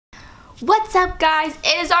What's up guys,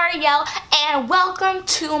 it is Ariel and welcome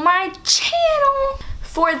to my channel.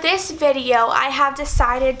 For this video, I have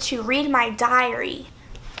decided to read my diary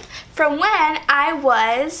from when I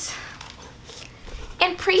was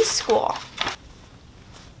in preschool.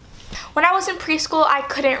 When I was in preschool, I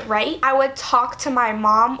couldn't write. I would talk to my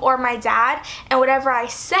mom or my dad, and whatever I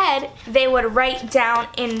said, they would write down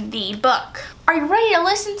in the book. Are you ready to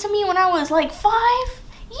listen to me when I was like 5?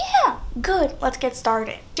 Yeah, good. Let's get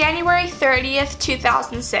started. January 30th,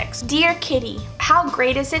 2006. Dear Kitty, how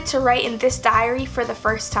great is it to write in this diary for the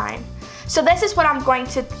first time? So this is what I'm going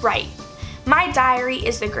to write. My diary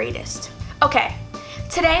is the greatest. Okay,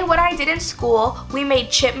 today what I did in school, we made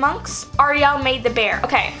chipmunks. Ariel made the bear.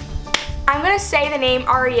 Okay. I'm going to say the name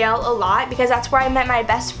Ariel a lot because that's where I met my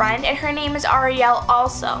best friend, and her name is Ariel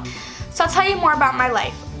also. So I'll tell you more about my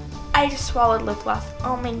life. I just swallowed lip gloss.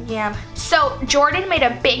 Oh my god. So Jordan made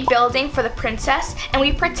a big building for the princess, and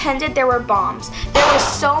we pretended there were bombs. There was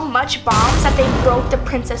so much bombs that they broke the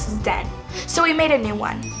princess's den. So we made a new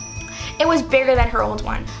one. It was bigger than her old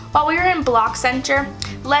one. While we were in Block Center,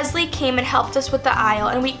 Leslie came and helped us with the aisle,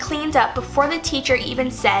 and we cleaned up before the teacher even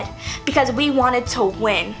said, because we wanted to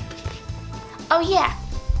win. Oh yeah,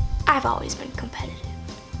 I've always been competitive.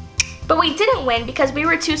 But we didn't win because we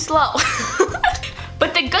were too slow.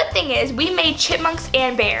 But the good thing is we made chipmunks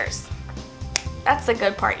and bears. That's the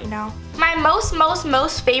good part, you know. My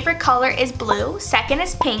most favorite color is blue, second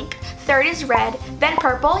is pink, third is red, then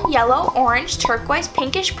purple, yellow, orange, turquoise,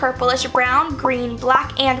 pinkish, purplish, brown, green,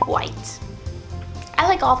 black, and white. I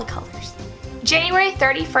like all the colors. January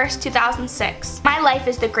 31st, 2006. My life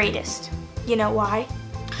is the greatest. You know why?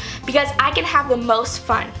 Because I can have the most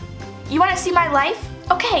fun. You want to see my life?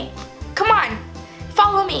 Okay, come on,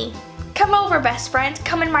 follow me. Come over, best friend,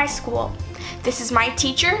 come in my school. This is my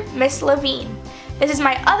teacher, Miss Levine. This is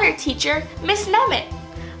my other teacher, Miss Nemeth.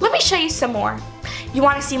 Let me show you some more. You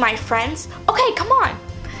want to see my friends? Okay, come on.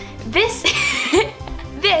 This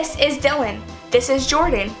is Dylan. This is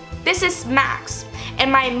Jordan. This is Max.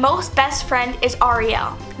 And my most best friend is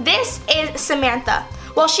Ariel. This is Samantha.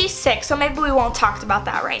 Well, she's sick, so maybe we won't talk about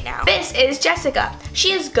that right now. This is Jessica.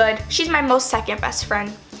 She is good. She's my most second best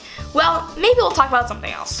friend. Well, maybe we'll talk about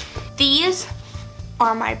something else. These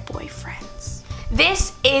are my boyfriends.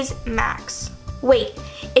 This is Max. Wait,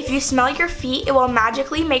 if you smell your feet, it will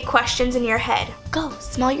magically make questions in your head. Go,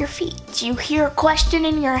 smell your feet. Do you hear a question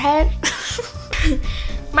in your head?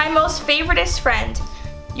 My most favoriteest friend.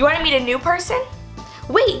 You want to meet a new person?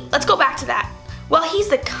 Wait, let's go back to that. Well, he's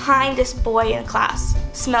the kindest boy in class.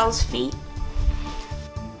 Smells feet.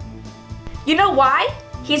 You know why?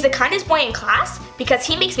 He's the kindest boy in class? Because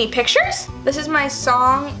he makes me pictures? This is my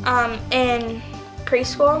song in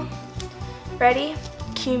preschool. Ready?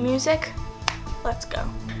 Cue music. Let's go.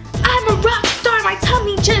 I'm a rock star, my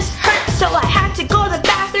tummy just hurt, so I had to go to the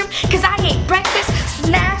bathroom because I ate breakfast,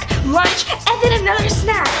 snack, lunch, and then another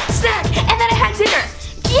snack, and then I had dinner.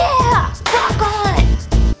 Yeah! Rock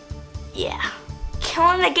on! Yeah.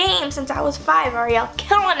 Killing the game since I was 5, Ariel.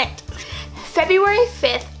 Killing it. February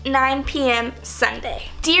 5th, 9 p.m. Sunday.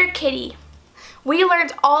 Dear Kitty, we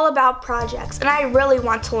learned all about projects, and I really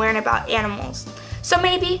want to learn about animals. So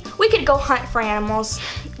maybe we could go hunt for animals.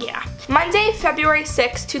 Yeah. Monday, February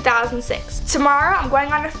 6th, 2006. Tomorrow I'm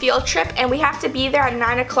going on a field trip, and we have to be there at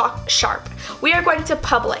 9 o'clock sharp. We are going to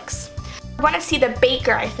Publix. I want to see the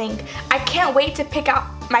baker, I think. I can't wait to pick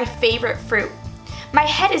out my favorite fruit. My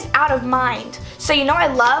head is out of mind. So you know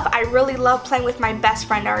I really love playing with my best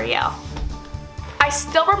friend Ariel. I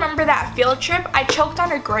still remember that field trip. I choked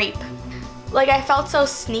on a grape. Like, I felt so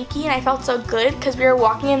sneaky and I felt so good because we were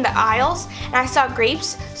walking in the aisles and I saw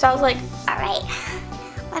grapes. So I was like, alright,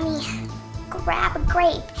 let me grab a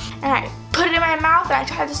grape. And I put it in my mouth and I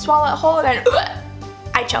tried to swallow it whole, and then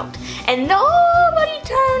I choked. And nobody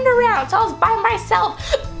turned around, so I was by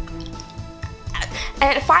myself.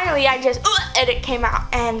 And finally I just, and it came out,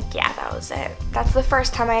 and yeah, that was it. That's the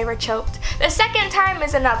first time I ever choked. The second time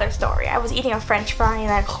is another story. I was eating a French fry and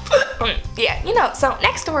then, yeah, you know, so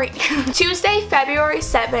next story. Tuesday, February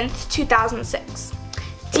 7th, 2006.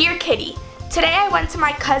 Dear Kitty, today I went to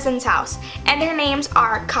my cousin's house, and their names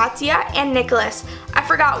are Katya and Nicholas. I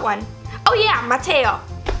forgot one. Oh yeah, Mateo.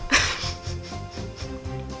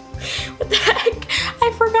 What the heck?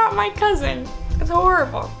 I forgot my cousin. It's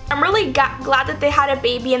horrible. I'm really glad that they had a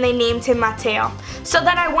baby and they named him Mateo. So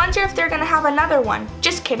then I wonder if they're gonna have another one.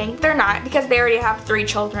 Just kidding, they're not, because they already have 3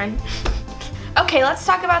 children. Okay, let's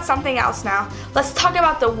talk about something else now. Let's talk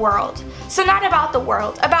about the world. So not about the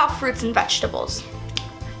world, about fruits and vegetables.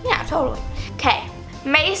 Yeah, totally. Okay,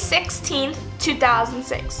 May 16th,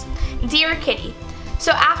 2006. Dear Kitty,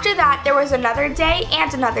 So after that, there was another day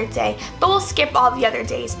and another day, but we'll skip all the other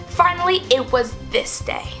days. Finally, it was this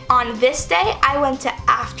day. On this day, I went to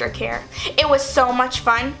aftercare. It was so much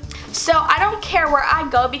fun. So I don't care where I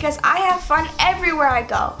go because I have fun everywhere I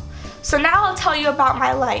go. So now I'll tell you about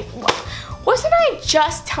my life. Wasn't I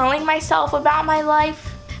just telling myself about my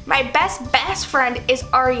life? My best friend is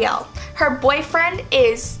Ariel. Her boyfriend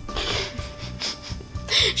is...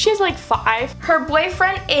 She's like 5. Her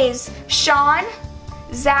boyfriend is Sean,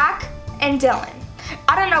 Zach, and Dylan.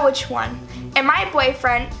 I don't know which one. And my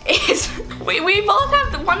boyfriend is... we both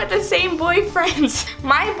have one of the same boyfriends.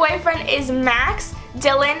 My boyfriend is Max,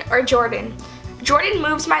 Dylan, or Jordan. Jordan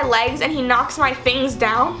moves my legs and he knocks my things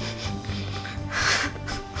down.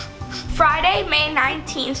 Friday, May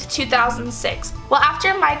 19th, 2006. Well,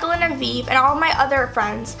 after Michael and Aviv and all my other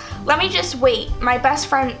friends, let me just run my best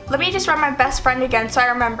friend again so I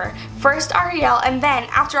remember. First Ariel, and then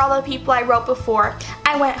after all the people I wrote before,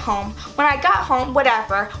 I went home. When I got home,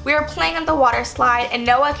 whatever, we were playing on the water slide and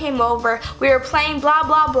Noah came over. We were playing blah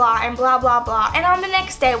blah blah and blah blah blah, and on the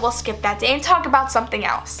next day we'll skip that day and talk about something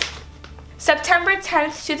else. September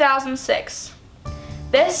 10th, 2006.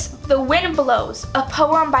 The Wind Blows, a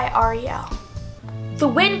poem by Ariel. The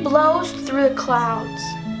wind blows through the clouds.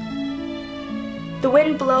 The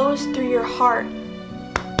wind blows through your heart.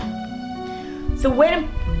 The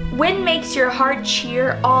wind makes your heart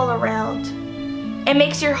cheer all around. It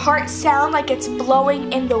makes your heart sound like it's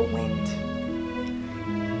blowing in the wind.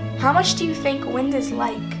 How much do you think wind is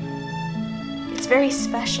like? It's very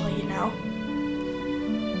special, you know.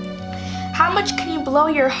 How much can you blow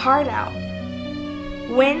your heart out?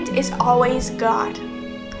 Wind is always God.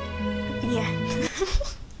 The end.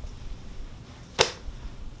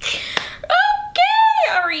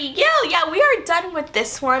 Okay, Ariel. Yeah, we are done with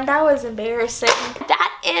this one. That was embarrassing.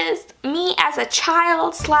 That is me as a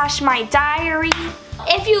child / my diary.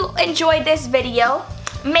 If you enjoyed this video,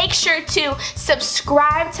 make sure to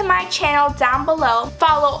subscribe to my channel down below.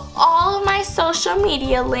 Follow all of my social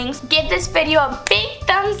media links. Give this video a big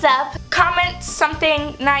thumbs up. Comment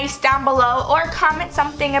something nice down below or comment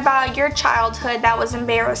something about your childhood that was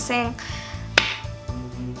embarrassing.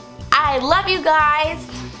 I love you guys.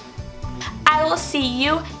 I will see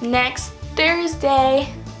you next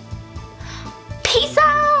Thursday. Peace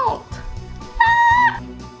out.